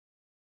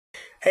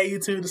Hey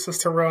YouTube, this is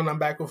Terrell and I'm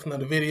back with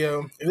another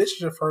video. If this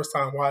is your first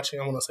time watching,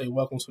 I want to say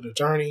welcome to the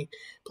journey.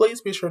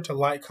 Please be sure to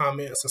like,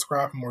 comment, and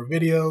subscribe for more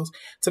videos.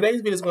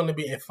 Today's video is going to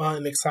be a fun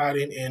and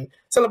exciting and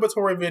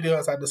celebratory video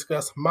as I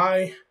discuss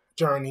my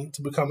journey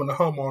to becoming a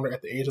homeowner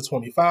at the age of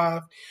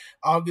 25.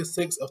 August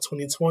 6th of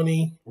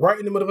 2020, right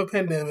in the middle of a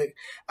pandemic,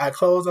 I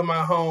closed on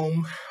my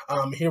home.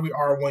 Here we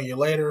are 1 year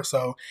later,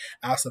 so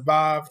I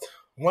survived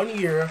 1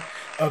 year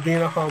of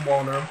being a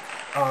homeowner.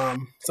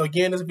 So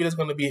again, this video is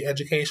going to be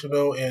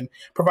educational and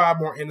provide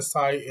more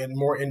insight and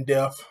more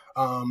in-depth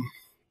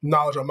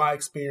knowledge on my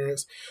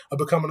experience of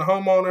becoming a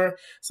homeowner.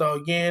 So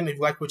again, if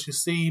you like what you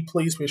see,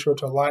 please be sure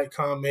to like,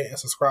 comment, and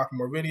subscribe for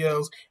more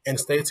videos, and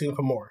stay tuned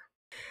for more.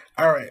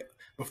 All right.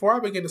 Before I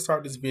begin to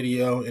start this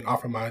video and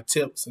offer my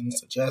tips and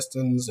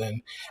suggestions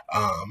and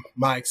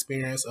my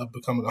experience of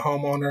becoming a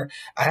homeowner,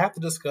 I have to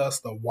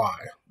discuss the why.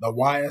 The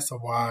why as to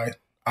why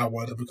I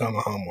wanted to become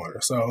a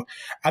homeowner. So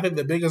I think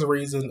the biggest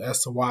reason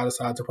as to why I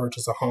decided to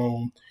purchase a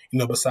home,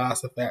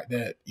 besides the fact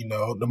that,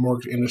 the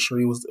mortgage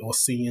industry was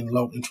seeing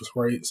low interest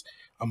rates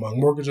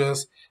among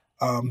mortgages,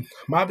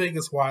 my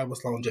biggest why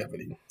was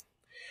longevity.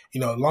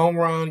 Long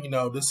run,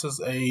 this is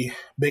a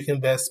big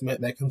investment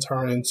that can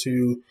turn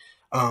into,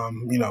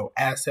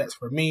 assets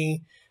for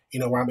me,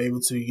 where I'm able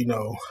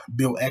to,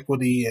 build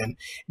equity and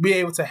be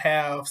able to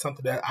have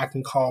something that I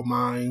can call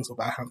mine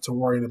without having to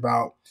worry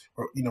about,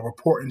 or,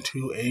 reporting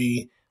to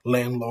a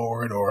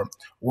landlord or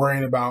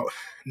worrying about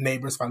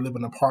neighbors if I live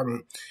in an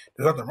apartment.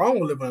 There's nothing wrong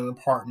with living in an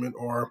apartment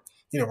or,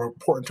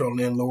 reporting to a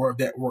landlord if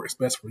that works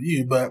best for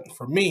you. But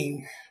for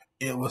me,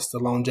 it was the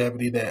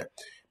longevity that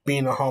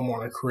being a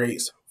homeowner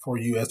creates for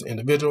you as an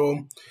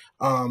individual.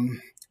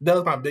 That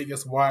was my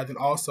biggest why. Then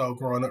also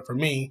growing up for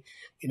me,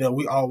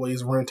 we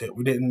always rented.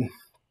 We didn't,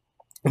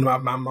 my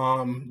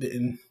mom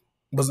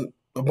wasn't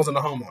a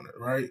homeowner,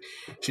 right?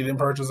 She didn't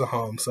purchase a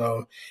home.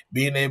 So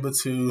being able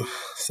to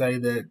say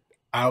that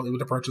I was able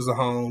to purchase a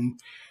home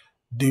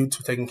due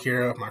to taking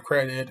care of my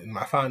credit and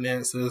my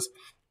finances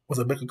was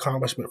a big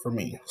accomplishment for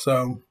me.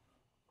 So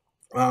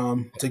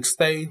to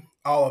stay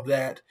all of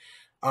that,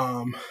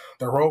 the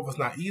road was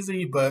not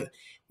easy, but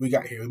we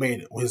got here. We made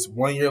it. It was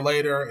 1 year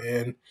later,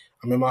 and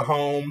I'm in my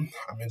home.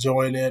 I'm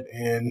enjoying it,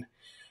 and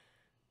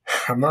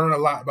I'm learning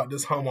a lot about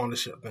this home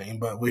ownership thing,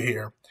 but we're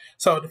here.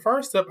 So the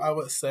first step I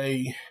would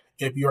say,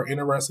 if you're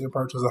interested in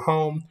purchasing a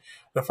home,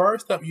 the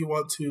first step you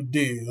want to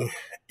do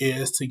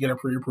is to get a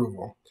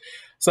pre-approval.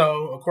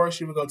 So of course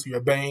you would go to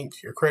your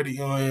bank, your credit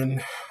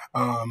union,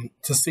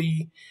 to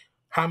see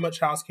how much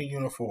house can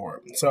you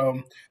afford.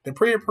 So the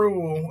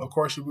pre-approval, of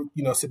course, you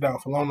sit down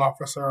with a loan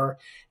officer,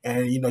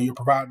 and you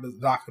provide the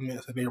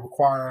documents that they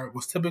require. It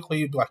was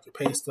typically like your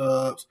pay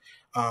stubs,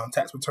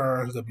 tax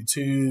returns,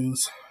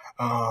 W-2s.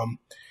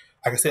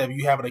 Like I said, if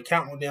you have an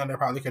accountant down there,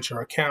 probably look at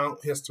your account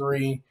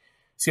history,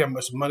 see how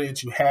much money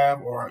that you have,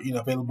 or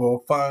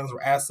available funds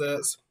or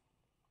assets,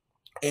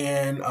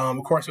 and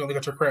of course you're gonna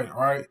look at your credit.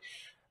 Right,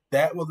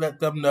 that will let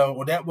them know,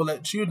 or that will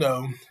let you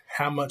know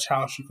how much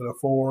house you can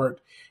afford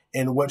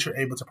and what you're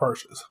able to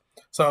purchase.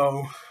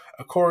 So,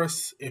 of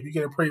course, if you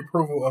get a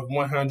pre-approval of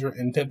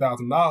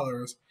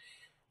 $110,000,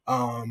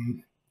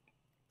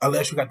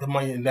 unless you got the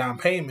money in down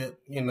payment,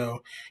 you're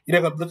not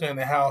gonna be looking at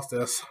a house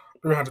that's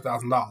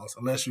 $300,000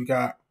 unless you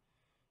got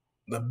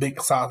the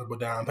big sizable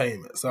down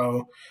payment.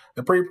 So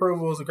the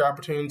pre-approval is a good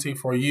opportunity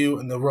for you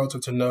and the realtor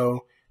to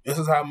know this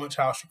is how much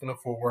house you can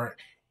afford,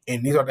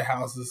 and these are the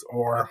houses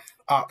or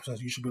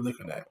options you should be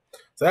looking at.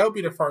 So that would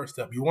be the first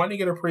step. You want to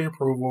get a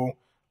pre-approval,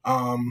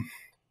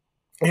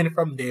 and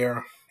from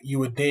there, you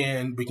would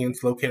then begin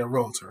to locate a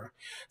realtor.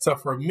 So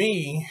for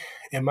me,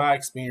 in my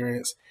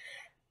experience,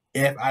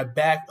 if I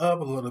back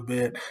up a little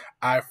bit,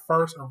 I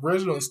first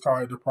originally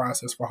started the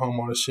process for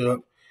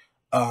homeownership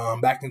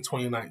back in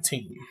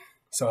 2019.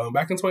 So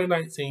back in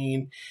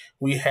 2019,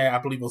 we had, I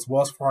believe it was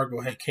Wells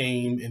Fargo had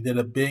came and did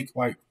a big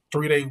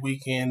 3-day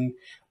weekend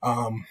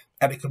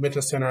at a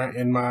convention center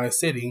in my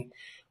city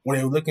when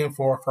they were looking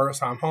for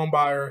first-time home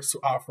buyers to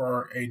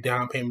offer a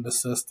down payment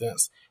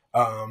assistance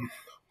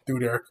through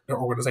their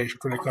organization,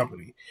 through their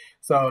company.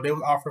 So they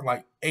was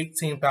offering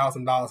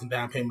 $18,000 in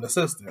down payment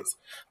assistance,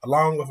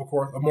 along with, of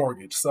course, a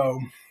mortgage. So,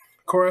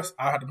 of course,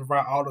 I had to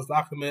provide all those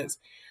documents.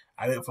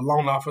 I went for a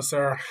loan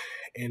officer,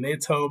 and they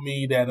told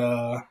me that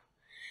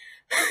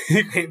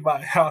you can't buy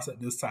a house at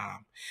this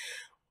time.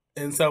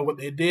 And so what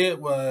they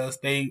did was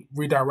they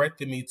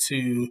redirected me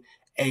to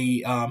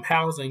a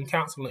housing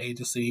counseling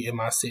agency in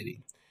my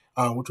city,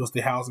 which was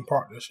the Housing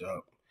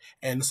Partnership.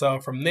 And so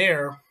from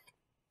there,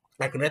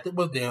 I connected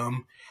with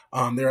them.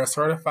 They're a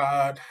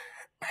certified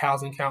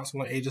housing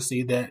counseling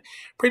agency that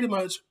pretty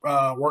much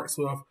works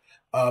with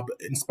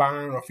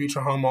inspiring or future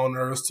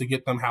homeowners to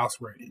get them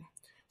house ready,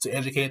 to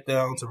educate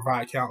them, to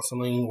provide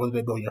counseling, whether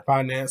they're doing your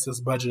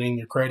finances, budgeting,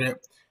 your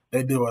credit.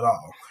 They do it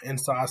all. And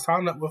so I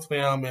signed up with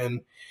them,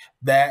 and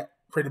that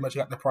pretty much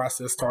got the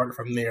process started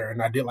from there.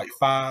 And I did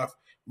 5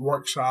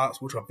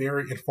 workshops, which are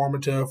very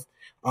informative.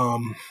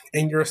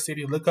 In your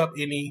city, look up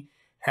any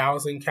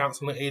housing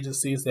counseling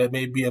agencies that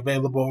may be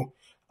available.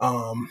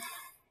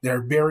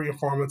 They're very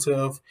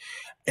informative.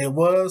 It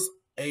was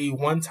a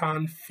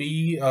one-time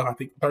fee of, I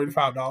think,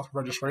 $35 for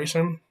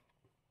registration,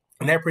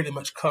 and that pretty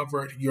much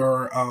covered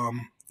your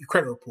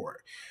credit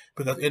report,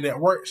 because in that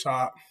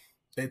workshop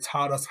they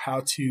taught us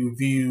how to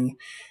view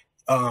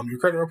your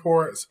credit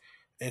reports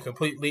and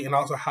completely, and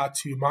also how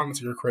to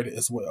monitor your credit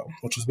as well,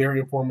 which is very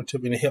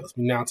informative, and it helps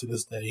me now to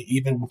this day.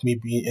 Even with me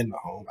being in the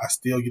home, I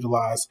still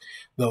utilize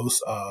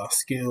those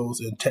skills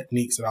and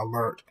techniques that I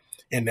learned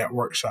in that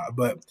workshop.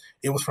 But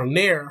it was from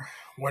there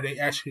where they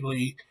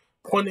actually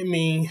pointed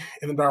me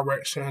in the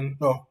direction.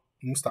 No,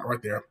 let me stop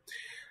right there.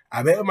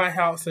 I met with my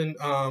housing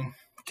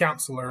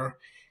counselor.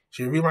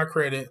 She reviewed my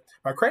credit.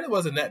 My credit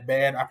wasn't that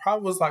bad. I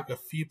probably was like a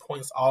few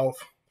points off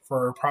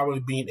for probably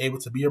being able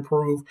to be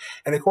approved.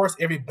 And of course,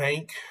 every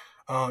bank,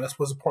 that's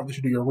what's important that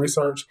you do your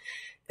research.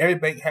 Every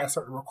bank has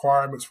certain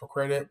requirements for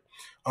credit.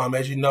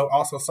 As you know,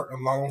 also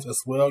certain loans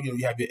as well.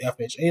 You have your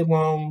FHA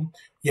loan,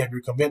 you have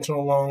your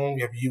conventional loan,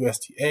 you have your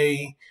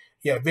USDA,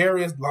 you have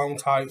various loan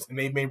types, and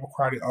they may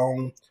require their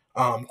own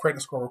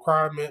credit score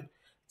requirement.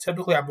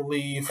 Typically, I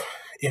believe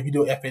if you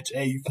do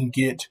FHA, you can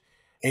get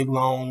a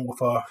loan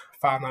with a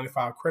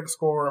 595 credit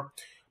score,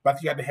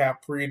 but you got to have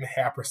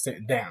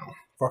 3.5% down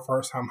for a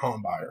first-time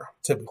home buyer.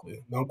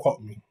 Typically, don't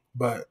quote me,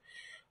 but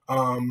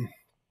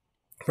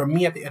for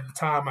me at the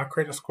time, my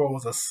credit score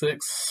was a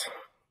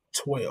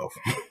 612.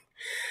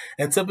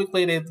 And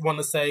typically they want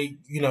to say,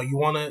 you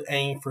want to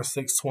aim for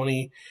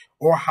 620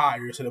 or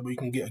higher so that we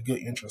can get a good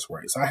interest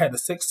rate. So I had a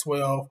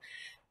 612,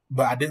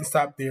 but I didn't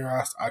stop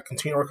there. I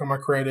continued working on my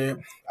credit.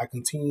 I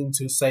continued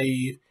to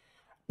save,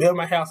 build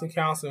my house and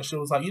counseling. And she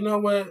was like, you know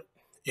what?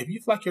 If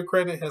you feel like your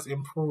credit has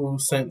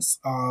improved since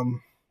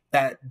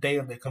that day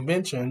of the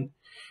convention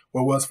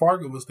where Wells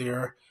Fargo was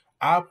there,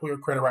 I'll pull your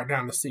credit right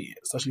down to see it.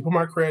 So she put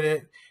my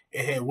credit.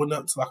 It had went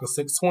up to like a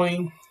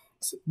 620,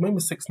 maybe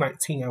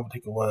 619, I would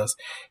think it was.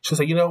 She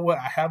said, you know what?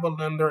 I have a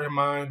lender in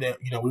mind that,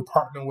 we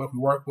partner with, we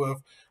work with.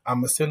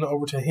 I'm going to send it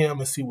over to him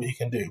and see what he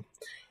can do.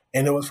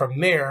 And it was from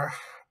there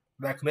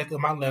that I connected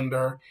with my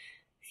lender.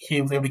 He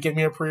was able to get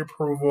me a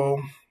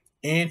pre-approval,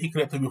 and he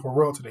connected me with a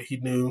realtor that he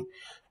knew.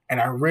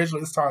 And I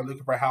originally started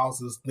looking for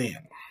houses then.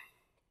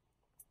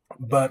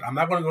 But I'm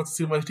not going to go into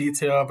too much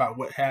detail about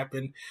what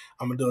happened.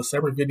 I'm going to do a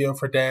separate video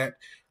for that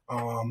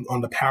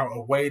on the power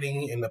of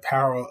waiting and the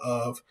power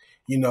of,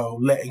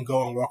 letting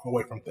go and walk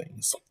away from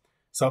things.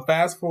 So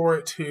fast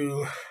forward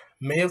to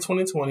May of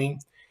 2020.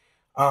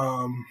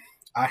 I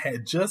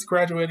had just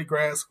graduated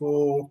grad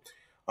school.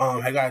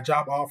 I got a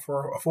job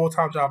offer, a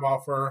full-time job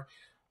offer.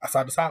 So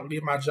I decided to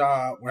leave my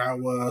job where I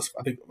was,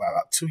 I think,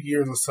 about 2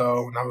 years or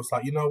so. And I was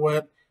like, you know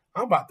what?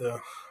 I'm about to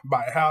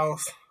buy a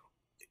house.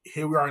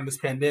 Here we are in this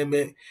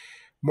pandemic.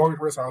 Mortgage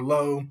rates are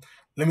low.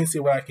 Let me see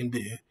what I can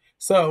do.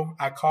 So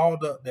I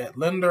called up that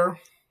lender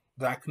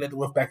that I connected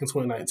with back in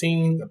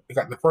 2019. I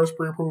got the first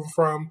pre-approval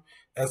from,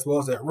 as well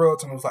as that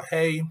realtor. And I was like,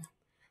 hey,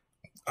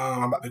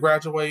 I'm about to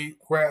graduate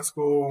grad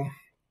school.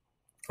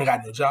 I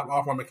got a new job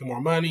offer. I'm making more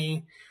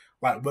money.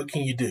 Like, what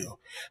can you do?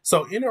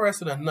 So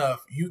interesting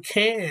enough, you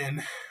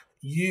can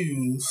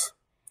use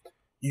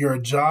your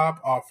job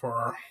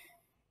offer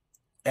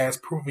as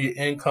proof of your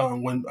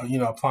income when,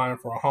 applying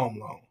for a home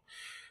loan.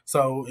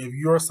 So if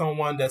you're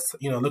someone that's,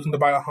 looking to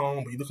buy a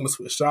home, but you're looking to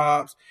switch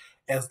jobs,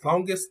 as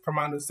long as, from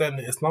my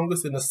understanding, as long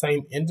as in the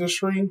same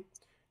industry,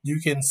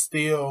 you can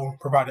still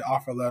provide an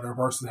offer letter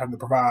versus having to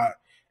provide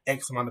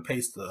X amount of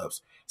pay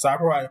stubs. So I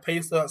provided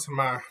pay stubs for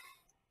my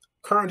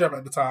current job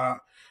at the time,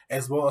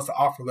 as well as the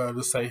offer letter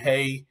to say,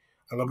 hey,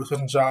 I'm going to be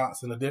switching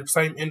jobs in the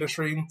same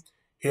industry.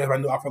 Here's my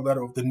new offer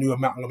letter with the new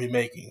amount I'm going to be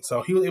making.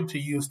 So he was able to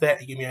use that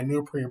and give me a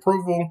new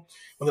pre-approval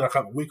within a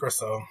couple weeks or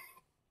so.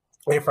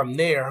 And from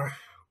there,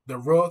 the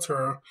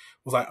realtor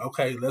was like,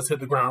 okay, let's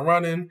hit the ground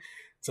running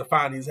to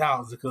find these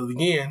houses. Because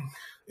again,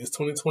 it's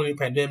 2020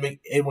 pandemic,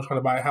 everyone's trying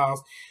to buy a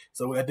house.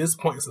 So at this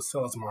point, it's a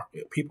seller's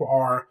market. People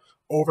are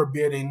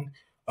overbidding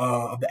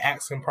the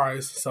asking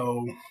price.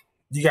 So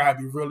you gotta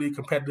be really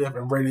competitive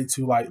and ready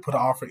to put an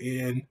offer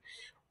in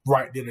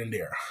right then and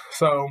there.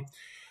 So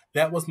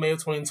that was May of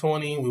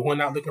 2020. We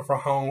went out looking for a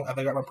home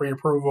after I got my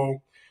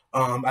pre-approval.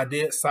 I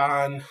did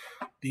sign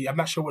I'm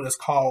not sure what it's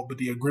called, but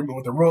the agreement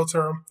with the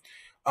realtor.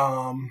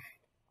 And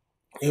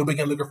we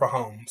began looking for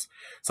homes.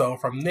 So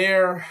from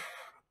there,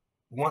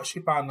 once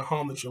you find the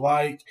home that you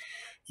like,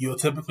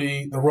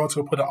 the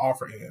realtor will put an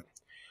offer in.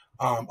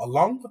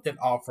 Along with that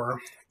offer,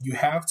 you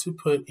have to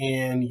put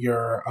in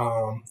your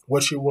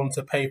what you're willing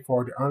to pay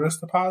for the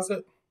earnest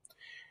deposit,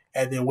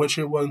 and then what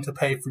you're willing to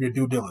pay for your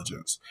due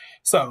diligence.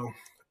 So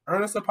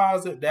earnest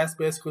deposit, that's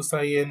basically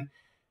saying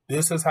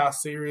this is how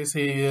serious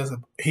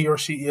he or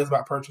she is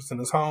about purchasing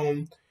his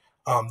home.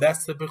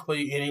 That's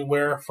typically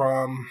anywhere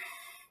from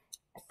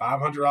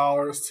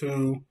 $500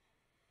 to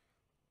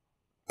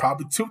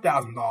probably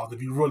 $2,000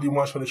 if you really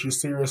want to show that you're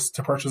serious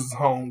to purchase this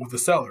home with the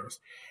sellers.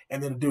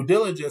 And then due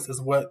diligence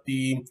is what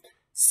the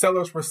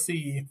sellers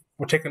receive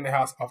for taking the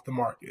house off the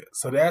market.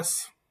 So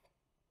that's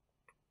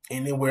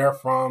anywhere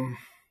from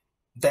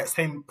that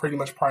same pretty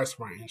much price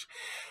range.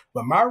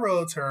 But my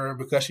realtor,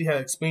 because she had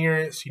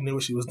experience, she knew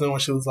what she was doing.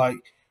 She was like,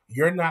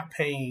 you're not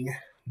paying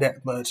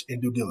that much in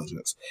due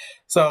diligence.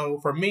 So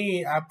for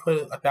me, I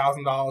put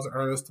 $1,000 in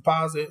earnest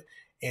deposit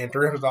and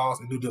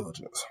 $300 in due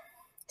diligence.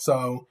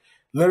 So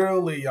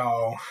literally,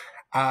 y'all,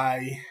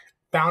 I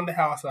found the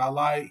house that I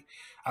like.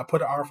 I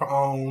put an offer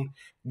on,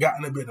 got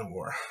in a bidding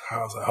war. I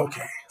was like,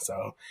 okay,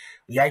 so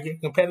we gotta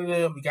get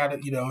competitive. We gotta,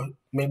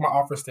 make my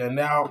offer stand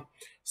out.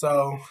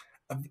 So,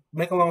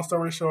 make a long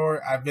story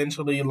short, I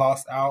eventually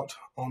lost out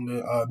on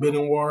the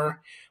bidding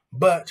war,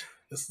 but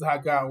this is how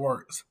God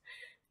works.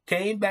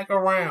 Came back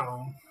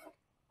around,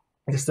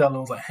 the seller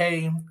was like,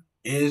 hey,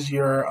 is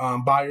your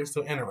buyer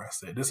still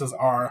interested? This is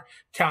our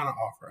counter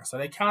offer. So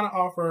they counter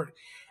offered,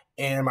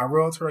 and my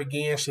realtor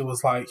again, she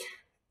was like,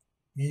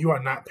 you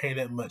are not paying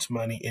that much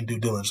money in due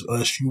diligence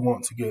unless you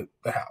want to get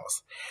the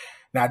house.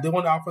 Now, I did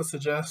want to offer a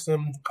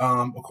suggestion.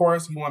 Of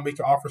course, you want to make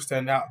your offer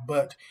stand out,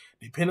 but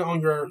depending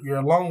on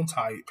your loan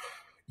type,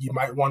 you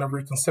might want to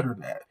reconsider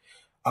that.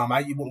 I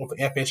went with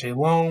the FHA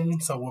loan.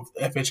 So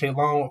with FHA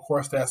loan, of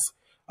course, that's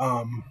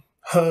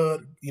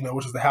HUD,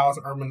 which is the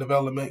Housing Urban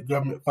Development,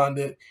 government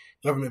funded,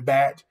 government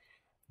backed.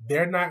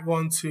 They're not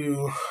going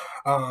to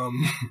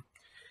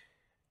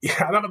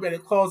I'm not gonna be able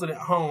to close it at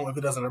home if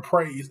it doesn't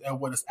appraise at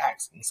what it's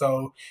asking.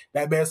 So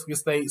that basically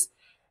states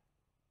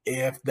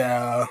if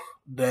the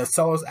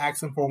seller's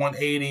asking for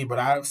 180, but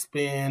I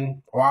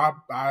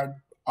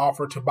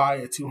offer to buy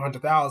at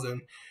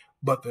 200,000,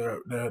 but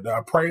the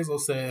appraisal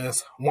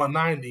says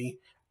 190,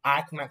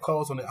 I cannot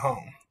close on it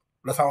home.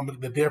 That's how I'm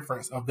the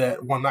difference of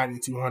that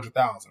 190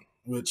 200,000,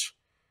 which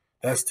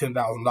that's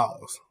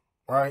 $10,000,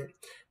 right?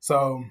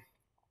 So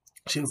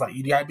she was like,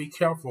 you gotta be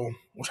careful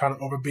with trying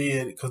to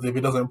overbid, because if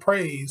it doesn't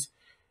appraise,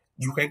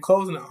 you can't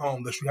close it at home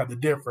unless you have the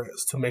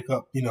difference to make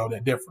up,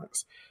 that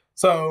difference.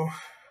 So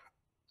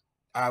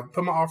I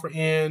put my offer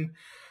in.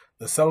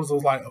 The sellers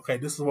was like, okay,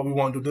 this is what we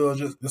want to do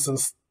diligence. This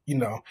is,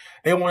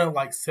 they wanted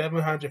like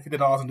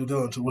 $750 in due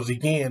diligence, which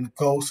again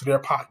goes to their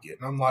pocket.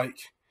 And I'm like,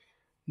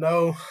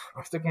 no,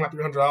 I'm sticking with my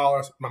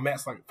 $300. My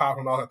max like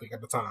 $500, I think,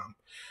 at the time.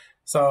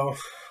 So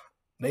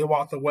they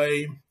walked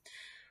away.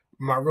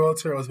 My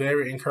realtor was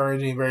very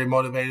encouraging, very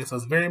motivated. So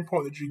it's very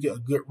important that you get a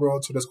good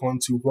realtor that's going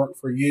to work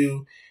for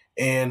you.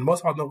 And most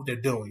of all know what they're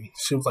doing.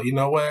 She was like, you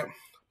know what?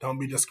 Don't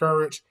be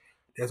discouraged.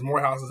 There's more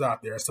houses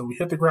out there. So we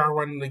hit the ground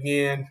running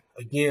again.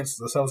 Again, it's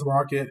the seller's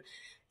market.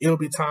 It'll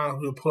be time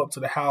we'll pull up to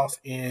the house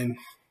and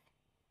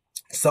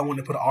someone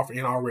to put an offer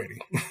in already.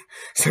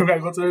 So we gotta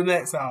go to the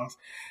next house.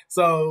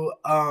 So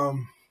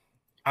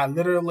I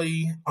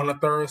literally on a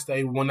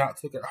Thursday went out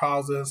to look at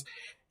houses,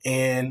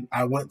 and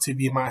I went to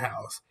view my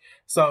house.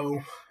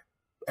 So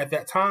at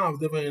that time, I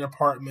was living in an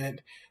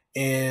apartment,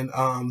 and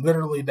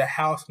literally the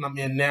house that I'm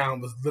in now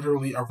was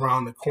literally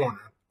around the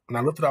corner. And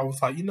I looked it up, I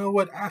was like, you know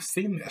what? I've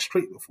seen that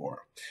street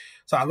before.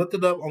 So I looked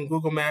it up on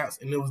Google Maps,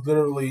 and it was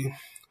literally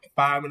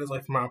 5 minutes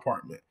away from my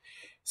apartment.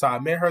 So I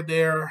met her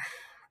there.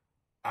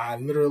 I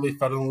literally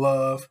fell in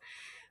love.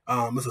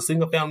 It's a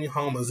single family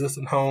home,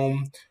 existing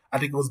home. I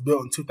think it was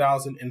built in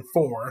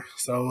 2004.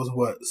 So it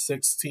was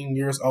 16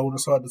 years old or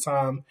so at the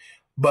time.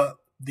 But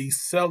the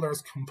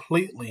sellers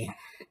completely,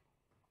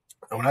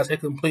 and when I say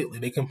completely,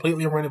 they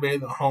completely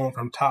renovated the home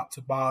from top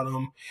to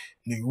bottom.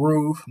 New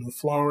roof, new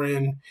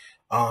flooring.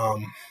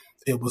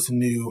 It was a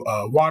new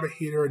water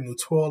heater, new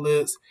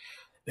toilets.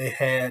 They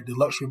had the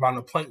luxury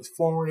vinyl planks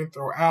flooring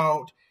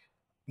throughout.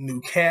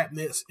 New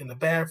cabinets in the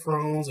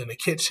bathrooms and the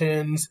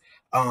kitchens.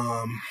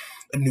 A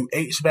new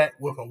HVAC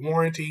with a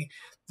warranty.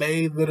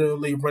 They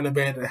literally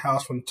renovated the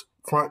house from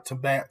front to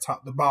back,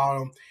 top to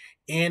bottom,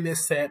 and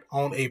it's set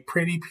on a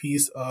pretty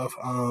piece of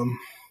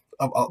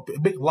a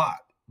big lot,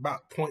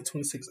 about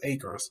 0.26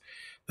 acres.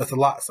 That's a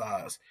lot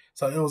size.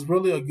 So it was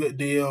really a good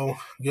deal,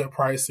 good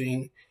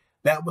pricing.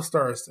 That was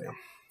Thursday.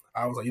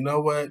 I was like, you know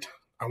what?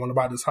 I want to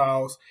buy this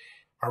house.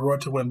 My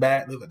realtor went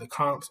back, looked at the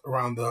comps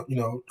around the,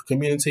 the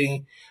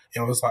community,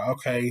 and was like,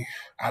 okay,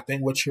 I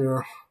think what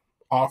you're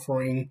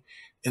offering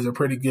is a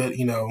pretty good,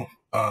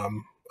 a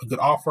good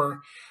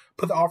offer.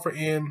 Put the offer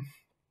in.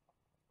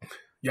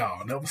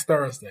 Y'all, that was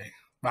Thursday.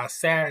 By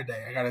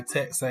Saturday, I got a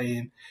text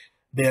saying,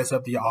 they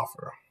accepted your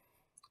offer.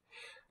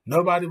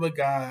 Nobody but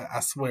God,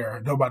 I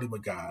swear, nobody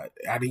but God.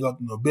 I didn't go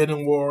through no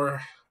bidding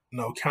war,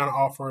 no counter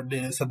offer,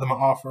 didn't accept my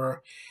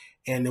offer.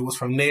 And it was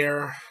from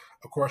there,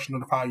 of course, you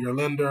notify your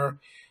lender,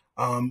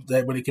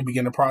 that way they can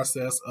begin the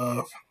process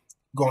of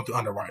going through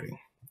underwriting.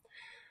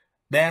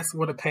 That's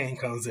where the pain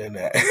comes in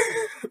at,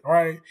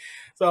 right?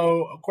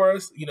 So, of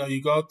course, you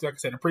go through, like I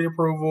said, a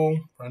pre-approval.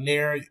 From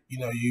there,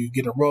 you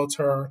get a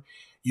realtor.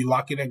 You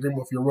lock in an agreement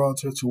with your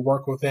realtor to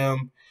work with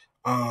them.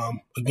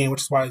 Again,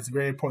 which is why it's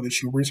very important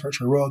that you research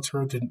your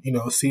realtor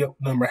to, see the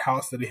number of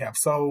houses that they have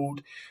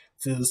sold,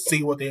 to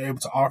see what they're able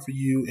to offer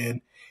you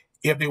and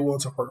if they're willing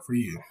to work for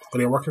you. But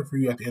they're working for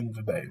you at the end of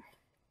the day.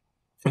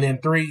 And then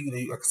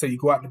 3, like I said, you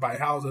go out to buy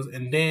houses,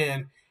 and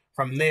then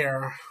from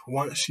there,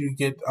 once you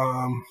get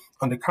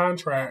under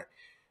contract,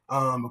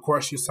 of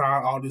course, you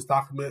sign all these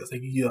documents. They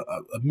give you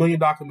a million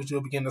documents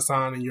you'll begin to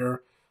sign in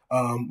your,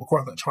 of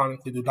course,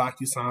 electronically, the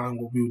DocuSign,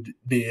 what we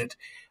did.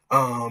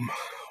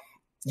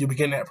 You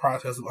begin that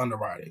process of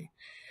underwriting.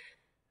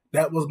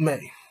 That was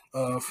May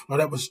no,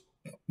 that was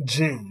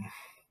June.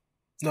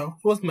 No,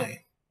 it was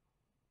May.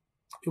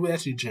 It was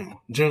actually June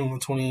of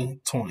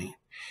 2020.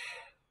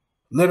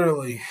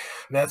 Literally,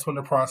 that's when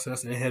the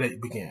process and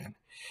headache began.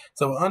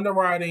 So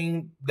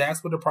underwriting,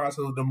 that's when the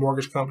process of the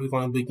mortgage company is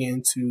going to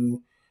begin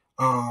to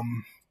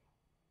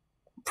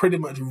pretty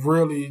much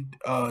really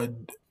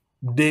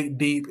dig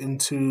deep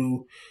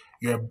into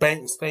your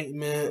bank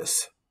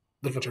statements,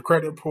 look at your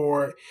credit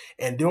report,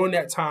 and during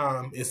that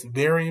time, it's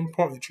very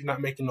important that you're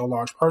not making no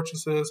large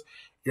purchases.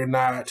 You're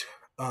not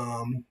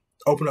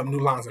opening up new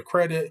lines of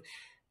credit.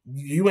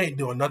 You ain't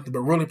doing nothing but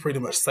really pretty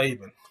much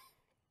saving.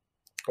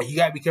 And you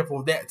gotta be careful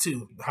with that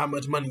too. How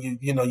much money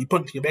you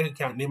put into your bank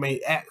account, and they may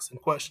ask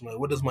and question, like,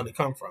 where does money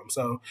come from?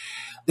 So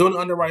doing the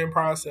underwriting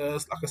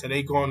process, like I said,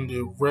 they're going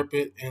to rip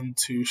it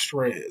into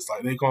shreds.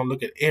 Like they're going to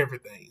look at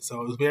everything.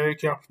 So it's very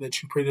careful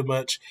that you pretty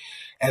much,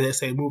 as they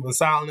say, move in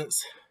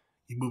silence.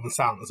 You move in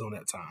silence on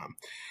that time.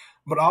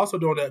 But also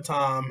during that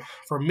time,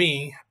 for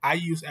me, I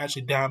used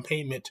actually down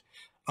payment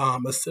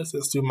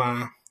assistance to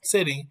my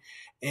city,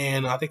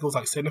 and I think it was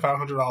like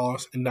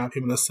 $7,500 in down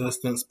payment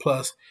assistance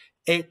plus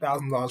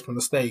 $8,000 from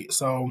the state.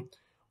 So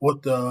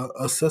with the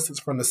assistance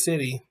from the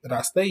city that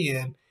I stay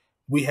in,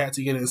 we had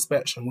to get an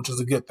inspection, which is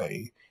a good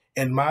thing.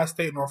 In my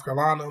state, North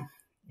Carolina,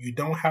 you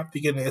don't have to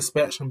get an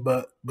inspection,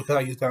 but because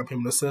I use down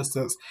payment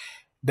assistance,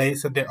 they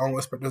sent their own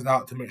inspectors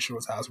out to make sure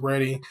it's house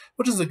ready,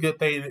 which is a good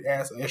thing. It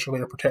adds an extra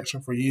layer of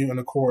protection for you and,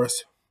 of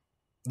course,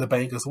 the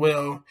bank as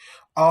well.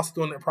 Also,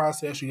 during that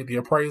process, you get the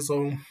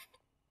appraisal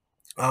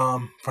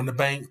from the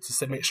bank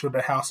to make sure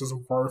the house is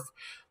worth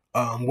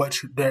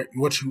what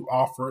you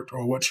offered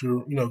or what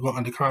you're going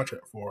under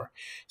contract for.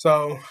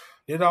 So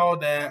did all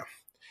that.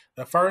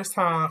 The first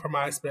time for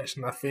my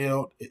inspection, I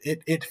failed.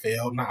 It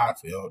failed, not I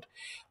failed.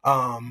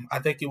 I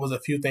think it was a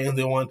few things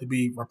they wanted to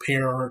be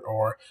repaired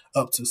or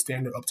up to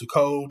standard, up to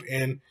code,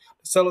 and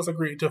the sellers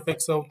agreed to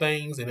fix those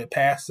things, and it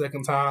passed the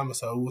second time,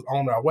 so it was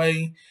on our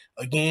way.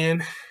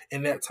 Again,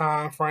 in that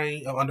time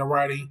frame of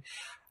underwriting,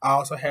 I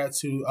also had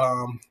to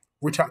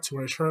reach out to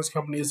insurance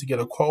companies to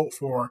get a quote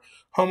for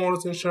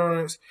homeowners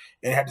insurance,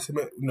 and had to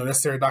submit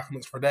necessary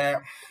documents for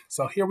that.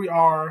 So here we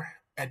are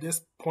at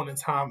this point in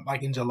time,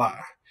 like in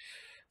July.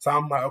 So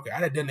I'm like, okay, I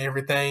had done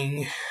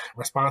everything,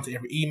 respond to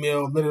every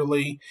email.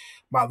 Literally,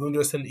 my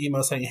lender sent an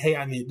email saying, hey,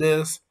 I need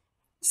this.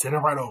 Send it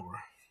right over.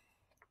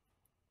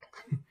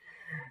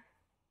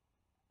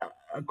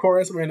 Of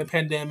course, we're in the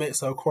pandemic,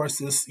 so of course,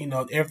 this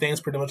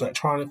everything's pretty much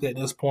electronic at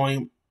this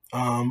point.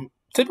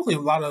 Typically, a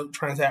lot of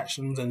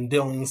transactions and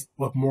dealings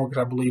with mortgage,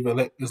 I believe,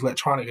 is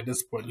electronic at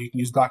this point. You can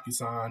use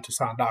DocuSign to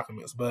sign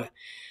documents, but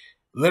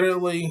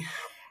literally,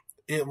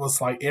 it was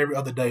like every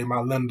other day, my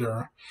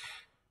lender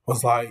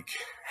was like,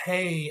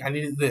 hey, I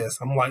needed this.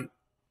 I'm like,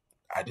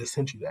 I just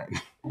sent you that.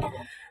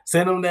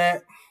 Send them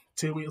that.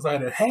 2 weeks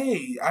later,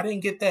 hey, I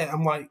didn't get that.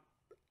 I'm like,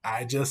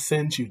 I just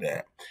sent you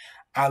that.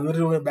 I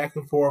literally went back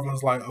and forth and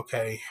was like,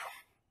 okay,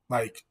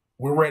 like,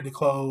 we're ready to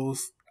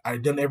close. I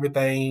done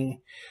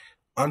everything.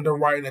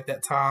 Underwriting at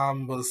that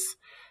time was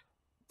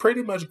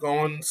pretty much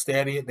going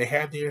steady. They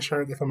had the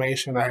insurance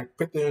information. I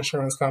picked the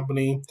insurance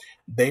company.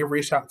 They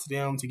reached out to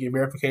them to get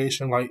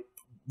verification. Like,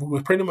 we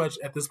were pretty much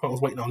at this point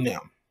was waiting on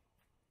them.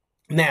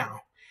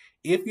 Now,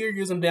 if you're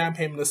using down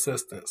payment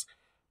assistance,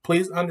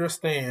 please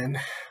understand,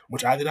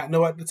 which I did not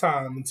know at the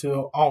time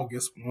until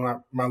August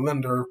when my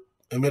lender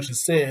eventually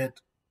said,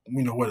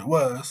 what it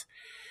was,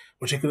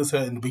 which he could have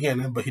said in the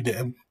beginning, but he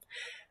didn't.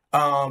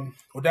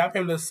 With down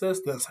payment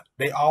assistance,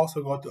 they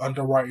also go through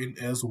underwriting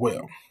as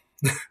well.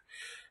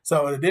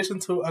 So in addition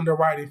to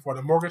underwriting for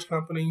the mortgage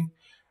company,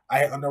 I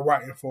had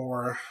underwriting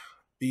for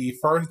the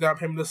first down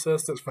payment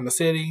assistance from the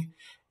city,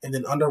 and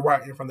then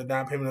underwriting from the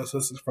down payment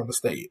assistance from the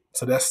state.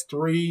 So that's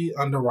 3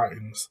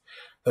 underwritings.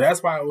 So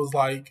that's why it was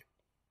like,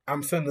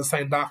 I'm sending the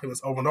same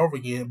documents over and over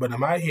again. But in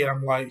my head,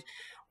 I'm like,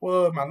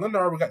 well, my lender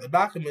already got the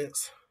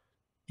documents.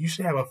 You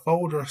should have a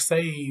folder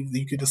saved that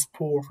you could just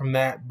pull from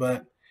that.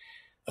 But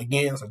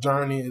again, it's a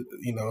journey.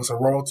 It's a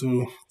road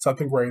to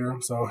something greater.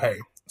 So, hey,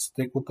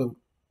 stick with the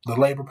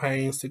labor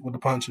pain, stick with the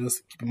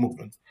punches, keep it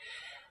moving.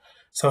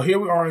 So here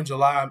we are in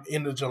July,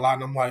 end of July,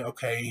 and I'm like,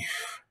 okay.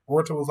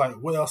 Realtor was like,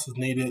 what else is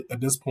needed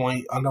at this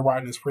point?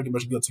 Underwriting is pretty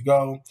much good to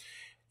go.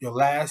 Your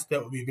last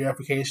step would be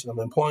verification of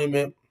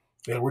employment.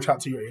 And reach out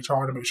to your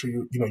HR to make sure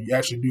you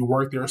actually do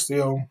work there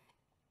still.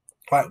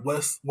 Like,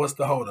 what's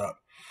the holdup?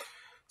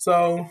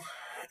 So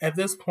at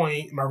this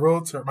point, my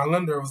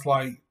lender was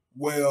like,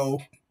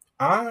 well,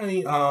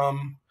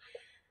 I'm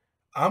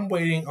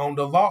waiting on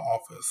the law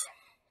office,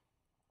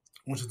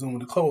 which is doing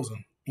the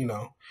closing, And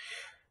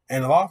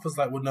the law office is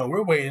like, well, no,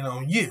 we're waiting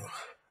on you.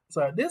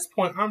 So at this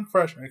point, I'm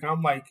frustrated.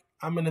 I'm like,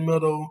 I'm in the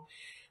middle.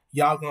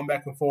 Y'all going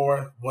back and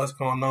forth. What's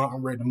going on?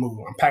 I'm ready to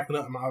move. I'm packing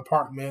up my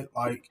apartment.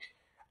 Like,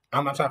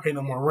 I'm not trying to pay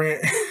no more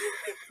rent.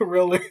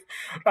 Really.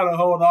 I'm trying to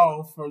hold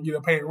off for,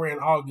 paying rent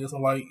in August.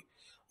 I'm like,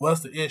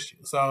 what's the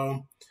issue?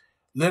 So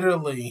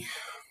literally,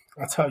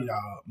 I tell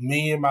y'all,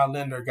 me and my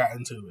lender got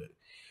into it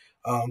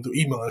through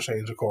email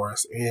exchange, of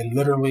course. And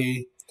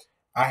literally,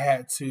 I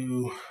had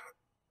to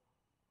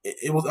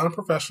it was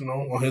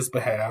unprofessional on his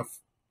behalf,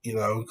 you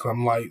know, because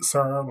I'm like,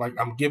 sir, like,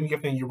 I'm giving you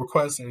everything you're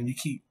requesting, and you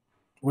keep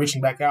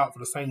reaching back out for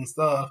the same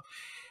stuff.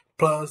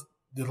 Plus,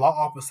 the law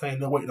office saying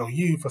they're waiting on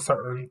you for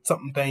certain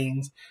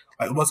things.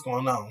 Like, what's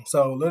going on?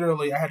 So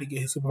literally, I had to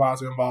get his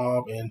supervisor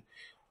involved, and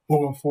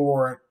moving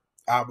forward,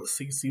 I would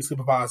CC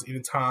supervisor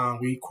anytime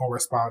we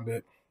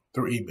corresponded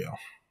through email.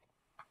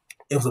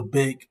 It was a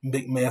big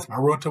mess. My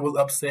realtor was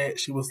upset.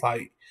 She was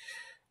like,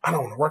 I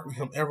don't want to work with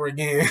him ever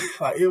again.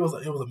 Like, it was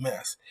a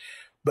mess.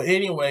 But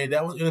anyway,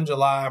 that was in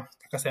July.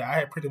 Like I said, I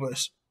had pretty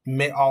much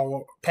met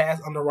all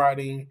past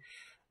underwriting.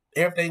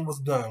 Everything was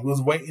done. We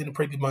was waiting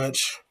pretty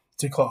much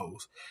to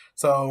close.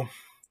 So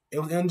it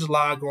was in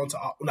July going to,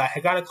 I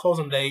had got a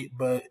closing date,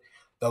 but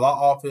the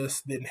law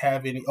office didn't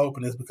have any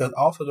openings because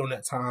also during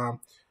that time,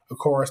 of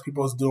course,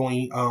 people was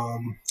doing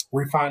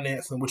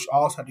refinancing, which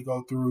also had to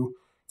go through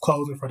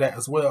closing for that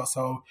as well.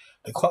 So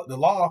the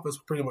law office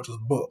pretty much was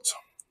booked.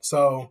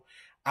 So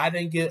I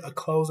didn't get a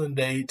closing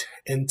date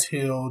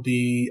until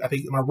I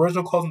think my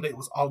original closing date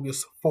was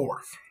August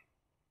 4th.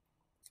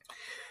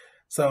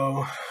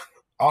 So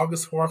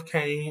August 4th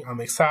came.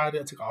 I'm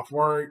excited. I took off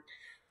work.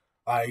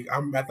 Like,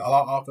 I'm at the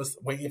law office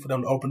waiting for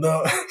them to open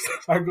up.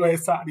 So I go ahead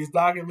and sign these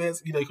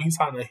documents. You know, you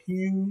sign a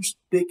huge,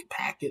 thick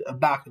packet of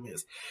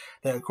documents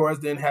that, of course,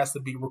 then has to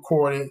be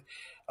recorded,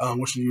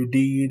 which is your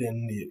deed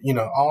and, you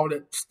know, all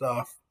that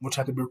stuff, which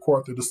had to be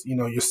recorded through this, you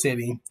know, your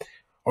city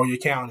or your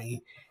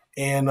county,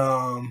 and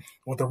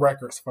with the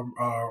records from,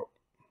 I'm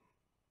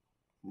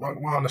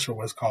not sure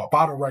what it's called,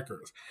 vital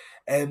records.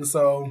 And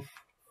so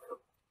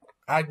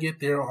I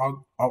get there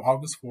on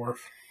August 4th,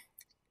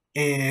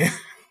 and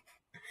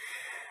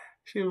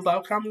she was like,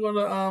 okay, I'm going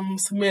to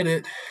submit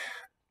it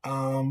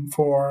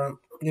for,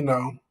 you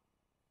know,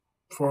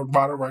 for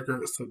vital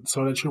records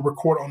so that you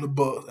record on the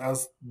book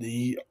as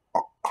the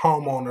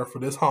homeowner for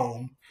this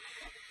home.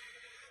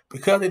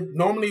 Because it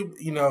normally,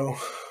 you know,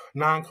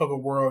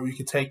 non-COVID world, you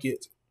can take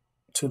it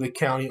to the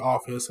county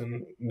office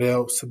and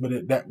they'll submit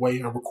it that way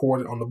and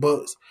record it on the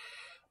books.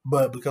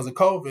 But because of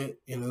COVID,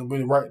 you know,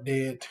 we're right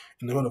dead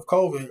in the middle of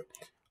COVID,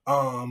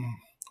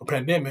 a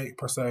pandemic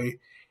per se,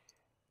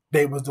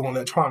 they was doing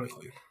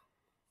electronically.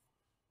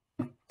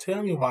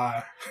 Tell me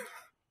why.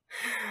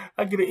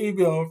 I get an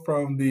email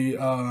from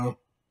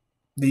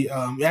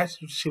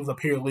actually she was a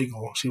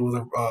paralegal. She was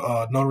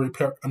a notary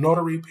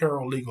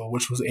paralegal,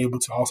 which was able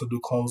to also do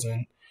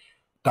closing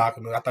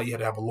documents. I thought you had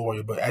to have a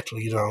lawyer, but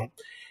actually you don't.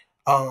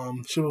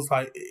 She was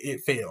like,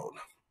 it failed.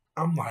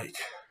 I'm like,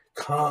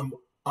 come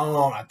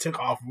on. I took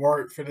off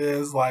work for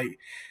this. Like,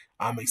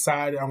 I'm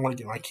excited. I want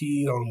to get my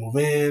keys. I want to move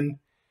in.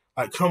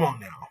 Like, come on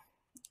now.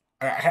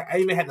 I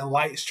even had the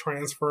lights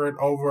transferred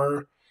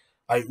over.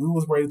 Like, we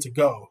was ready to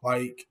go.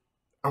 Like,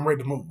 I'm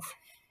ready to move.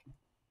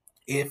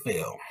 It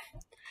failed.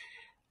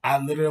 I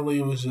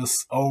literally was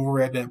just over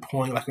at that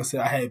point. Like I said,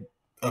 I had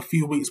a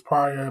few weeks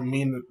prior,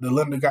 me and the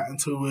lender got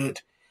into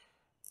it.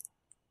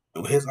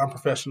 His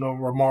unprofessional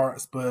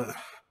remarks, but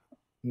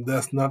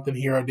that's nothing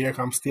here or there.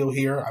 I'm still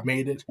here. I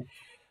made it.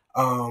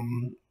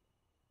 I'm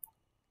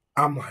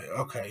like,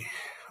 okay,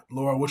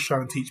 Lord, what you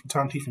trying to teach me?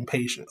 Trying to teach me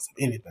patience,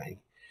 if anything.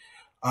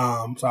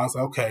 So I was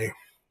like, okay,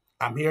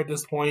 I'm here at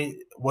this point.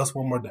 What's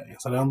one more day?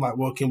 So then I'm like,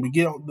 well, can we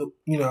get on the,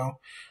 you know,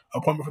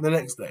 appointment for the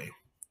next day?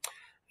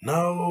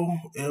 No,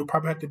 it'll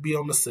probably have to be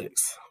on the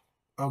 6th.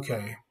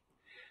 Okay.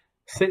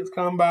 6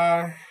 come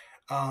by.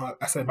 I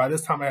said by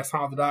this time I had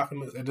signed the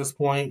documents. At this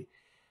point,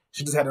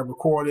 she just had to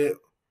record it.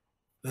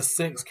 The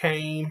 6th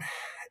came,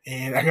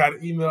 and I got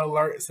an email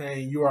alert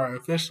saying you are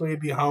officially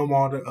the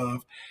homeowner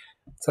of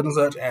such and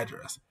such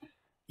address.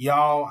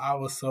 Y'all, I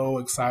was so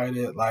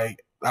excited.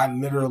 Like, I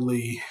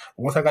literally,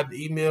 once I got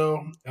the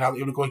email and I was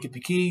able to go and get the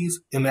keys,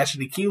 and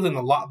actually the key was in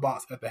the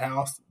lockbox at the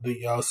house.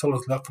 The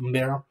sellers left them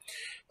there,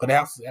 but the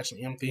house was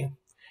actually empty.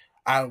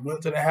 I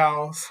went to the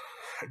house,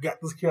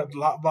 got this key out the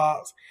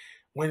lockbox,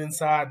 went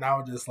inside, and I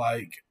was just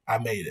like, I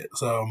made it.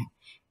 So,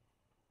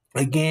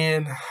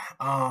 again,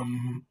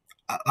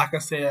 like I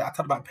said, I talked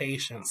about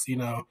patience. You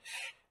know,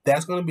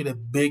 that's going to be the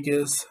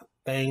biggest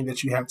thing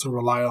that you have to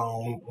rely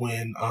on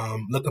when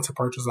looking to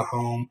purchase a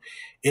home.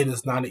 It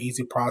is not an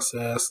easy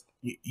process.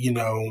 You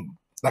know,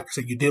 like I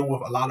said, you're dealing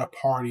with a lot of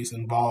parties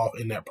involved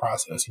in that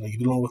process. You know, you're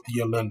dealing with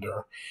your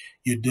lender,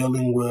 you're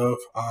dealing with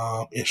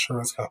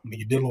insurance company,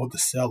 you're dealing with the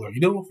seller,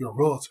 you're dealing with your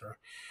realtor,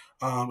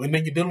 and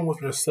then you're dealing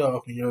with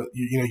yourself and your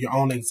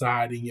own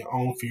anxiety, and your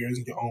own fears,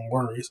 and your own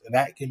worries, and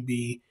that can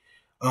be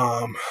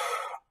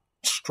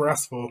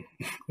stressful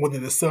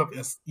within itself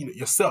as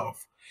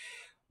yourself.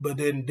 But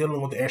then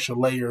dealing with the extra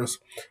layers,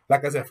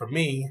 like I said, for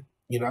me,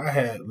 you know, I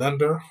had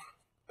lender,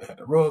 I had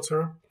the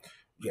realtor,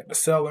 you got the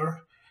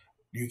seller,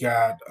 you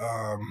got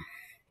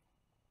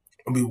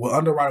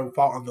underwriter would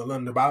fall under the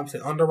lender, but I would say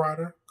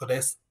underwriter because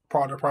that's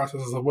part of the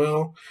process as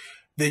well.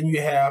 Then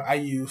I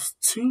use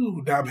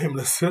 2 down payment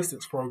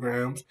assistance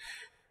programs.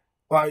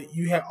 Like,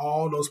 you had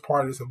all those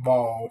parties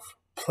involved,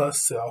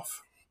 plus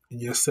self,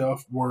 and your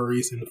self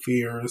worries and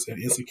fears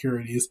and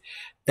insecurities.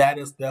 That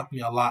is definitely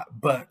a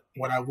lot. But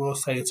what I will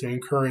say to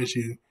encourage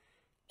you,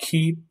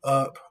 keep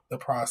up the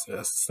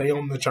process. Stay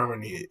on the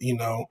journey. If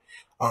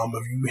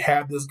you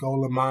have this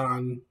goal in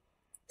mind,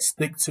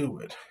 stick to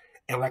it.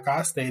 And like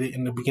I stated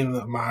in the beginning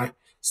of my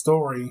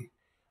story,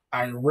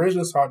 I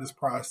originally started this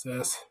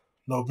process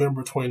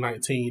November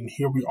 2019.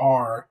 Here we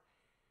are,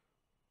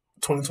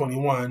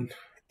 2021,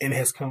 and it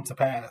has come to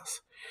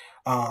pass.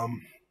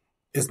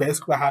 It's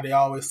basically how they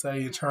always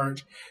say in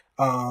church,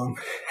 how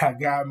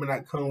God may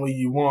not come when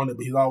you want it,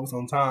 but he's always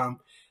on time.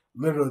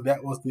 Literally,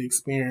 that was the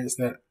experience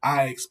that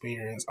I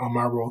experienced on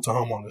my road to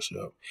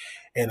homeownership.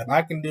 And if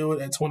I can do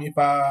it at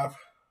 25,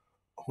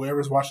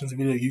 whoever's watching this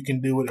video, you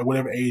can do it at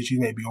whatever age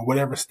you may be or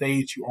whatever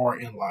stage you are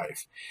in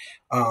life.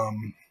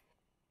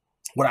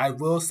 What I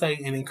will say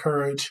and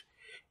encourage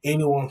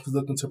anyone who's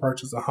looking to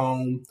purchase a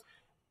home,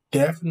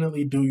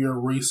 definitely do your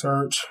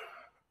research.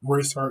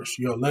 Research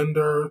your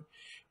lender.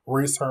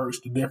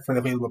 Research the different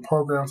available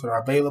programs that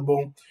are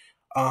available.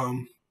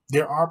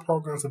 There are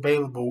programs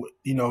available,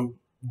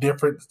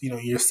 different,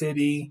 your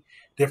city,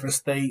 different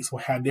states will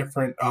have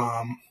different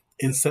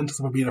incentives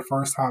for being a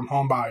first-time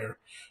home buyer.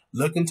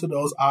 Look into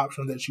those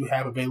options that you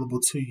have available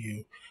to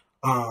you.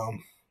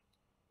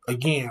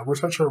 Again,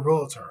 research your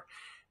realtor.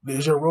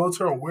 Is your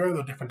realtor aware of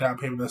the different down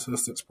payment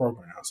assistance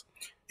programs?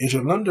 Is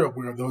your lender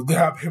aware of those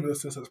down payment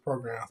assistance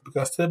programs?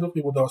 Because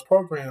typically with those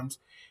programs,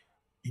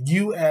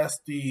 you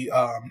as the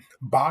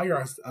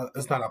buyer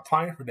is not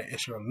applying for that.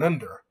 It's your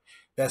lender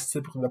that's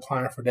typically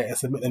applying for that and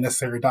submit the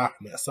necessary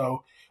documents.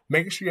 So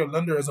making sure your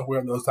lender is aware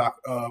of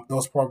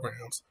those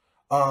programs.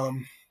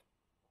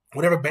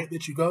 Whatever bank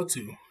that you go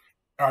to,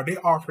 are they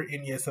offering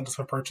any incentives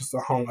for purchase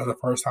of a home as a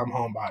first-time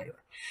home buyer?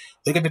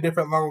 Look at the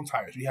different loan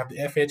types. You have the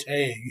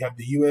FHA, you have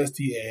the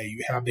USDA,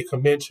 you have the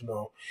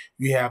conventional,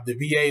 you have the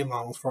VA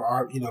loans for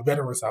our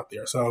veterans out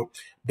there. So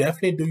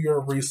definitely do your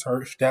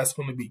research. That's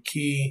going to be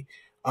key.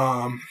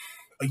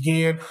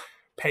 Again,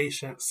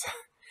 patience.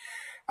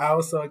 I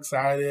was so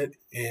excited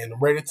and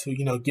ready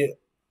to get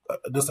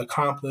this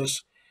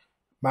accomplished.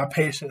 My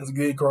patience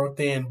did grow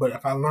thin, but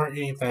if I learned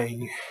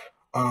anything,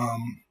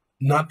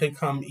 nothing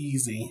come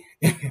easy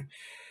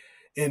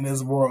in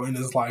this world, in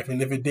this life.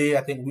 And if it did,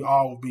 I think we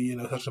all would be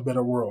in such a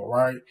better world,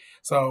 right?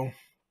 So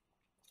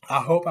I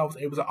hope I was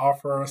able to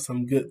offer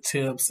some good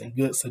tips and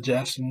good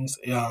suggestions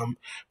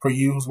for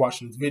you who's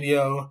watching this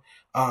video.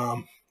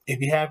 If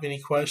you have any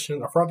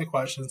questions or further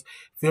questions,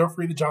 feel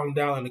free to jot them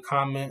down in the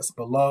comments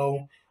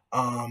below.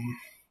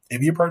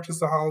 If you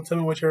purchased a home, tell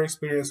me what your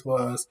experience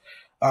was.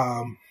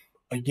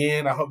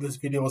 Again, I hope this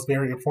video was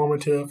very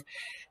informative.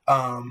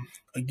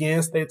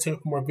 Again, stay tuned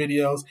for more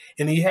videos.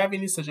 And if you have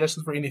any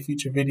suggestions for any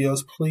future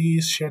videos,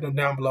 please share them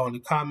down below in the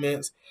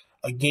comments.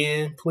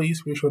 Again,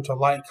 please be sure to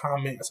like,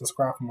 comment, and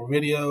subscribe for more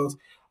videos.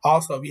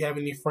 Also, if you have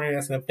any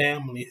friends and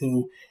family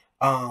who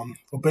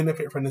will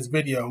benefit from this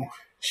video,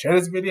 share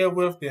this video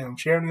with them.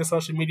 Share it on your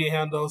social media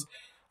handles.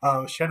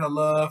 Share the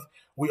love.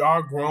 We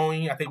are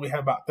growing. I think we have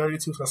about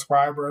 32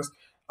 subscribers.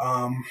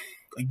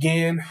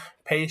 Again,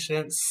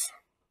 patience.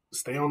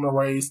 Stay on the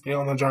race, stay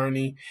on the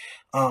journey.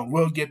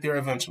 We'll get there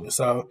eventually.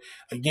 So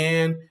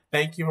again,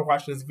 thank you for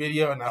watching this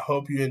video and I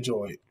hope you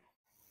enjoyed.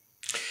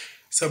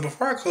 So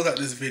before I close out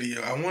this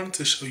video, I wanted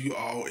to show you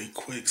all a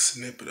quick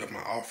snippet of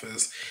my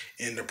office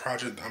and the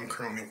project I'm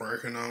currently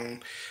working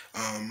on.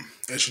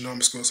 As you know,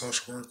 I'm a school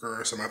social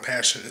worker, so my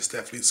passion is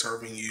definitely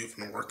serving youth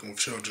and working with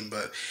children.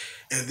 But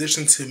in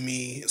addition to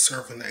me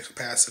serving that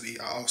capacity,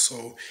 I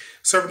also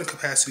serve in the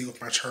capacity with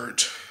my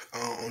church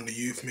on the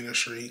youth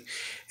ministry,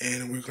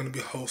 and we're going to be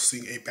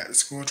hosting a back to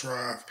school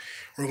drive.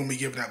 We're going to be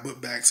giving out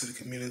book bags to the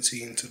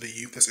community and to the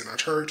youth that's in our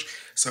church.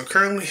 So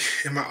currently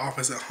in my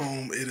office at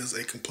home, it is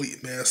a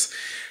complete mess.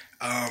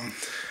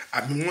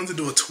 I've been wanting to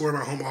do a tour of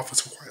my home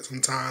office for quite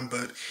some time,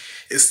 but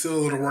it's still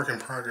a little work in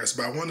progress.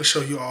 But I wanted to show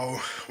you all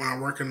what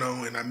I'm working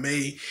on, and I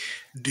may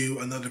do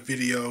another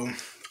video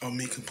on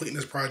me completing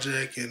this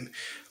project, and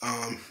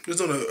just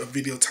doing a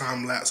video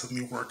time lapse of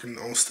me working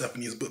on stuff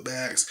in these book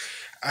bags.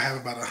 I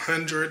have about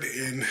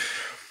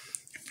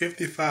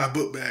 155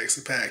 book bags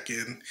to pack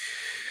in.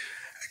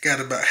 I got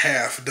about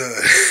half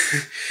done.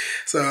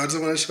 So I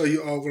just want to show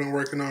you all what I'm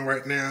working on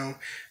right now.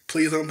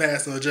 Please don't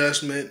pass no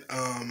judgment.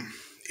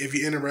 If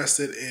you're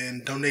interested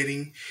in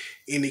donating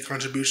any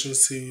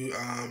contributions to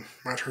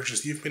my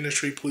church's youth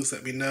ministry, please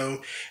let me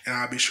know, and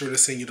I'll be sure to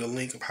send you the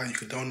link of how you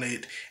can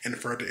donate and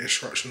further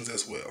instructions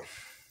as well.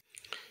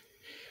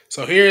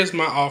 So here's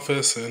my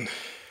office and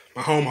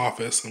my home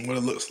office and what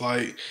it looks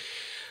like.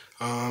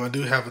 I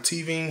do have a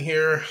TV in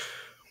here,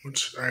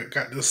 which I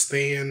got this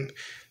stand.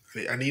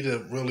 I need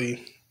to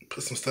really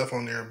put some stuff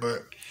on there,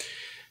 but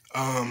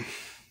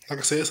like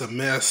I said, it's a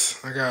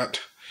mess. I got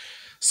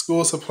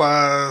school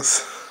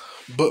supplies,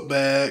 book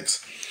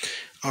bags.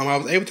 I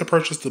was able to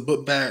purchase the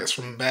book bags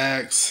from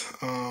Bags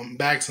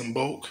in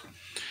bulk.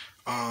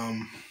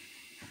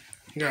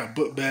 Got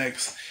book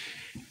bags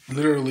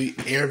literally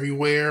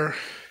everywhere.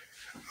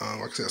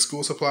 Like I said,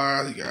 school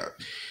supplies. You got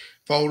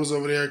folders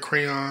over there,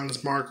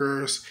 crayons,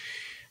 markers.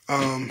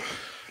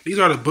 These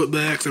are the book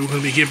bags that we're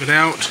going to be giving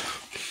out.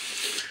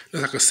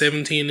 It's like a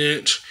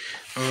 17-inch.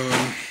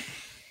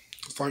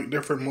 It's like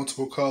different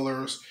multiple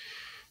colors.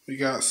 We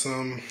got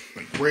some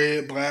like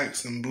red,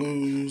 blacks, and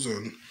blues,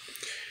 and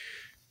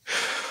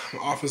my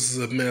office is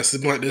a mess.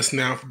 It's been like this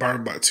now for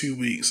about 2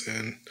 weeks,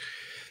 and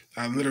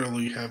I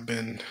literally have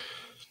been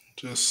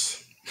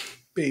just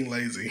being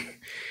lazy.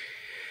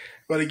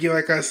 But again,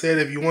 like I said,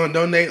 if you want to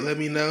donate, let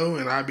me know,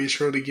 and I'll be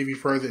sure to give you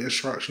further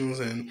instructions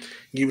and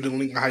give you the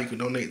link on how you can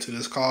donate to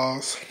this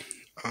cause.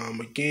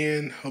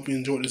 Again, hope you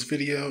enjoyed this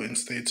video, and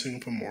stay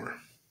tuned for more.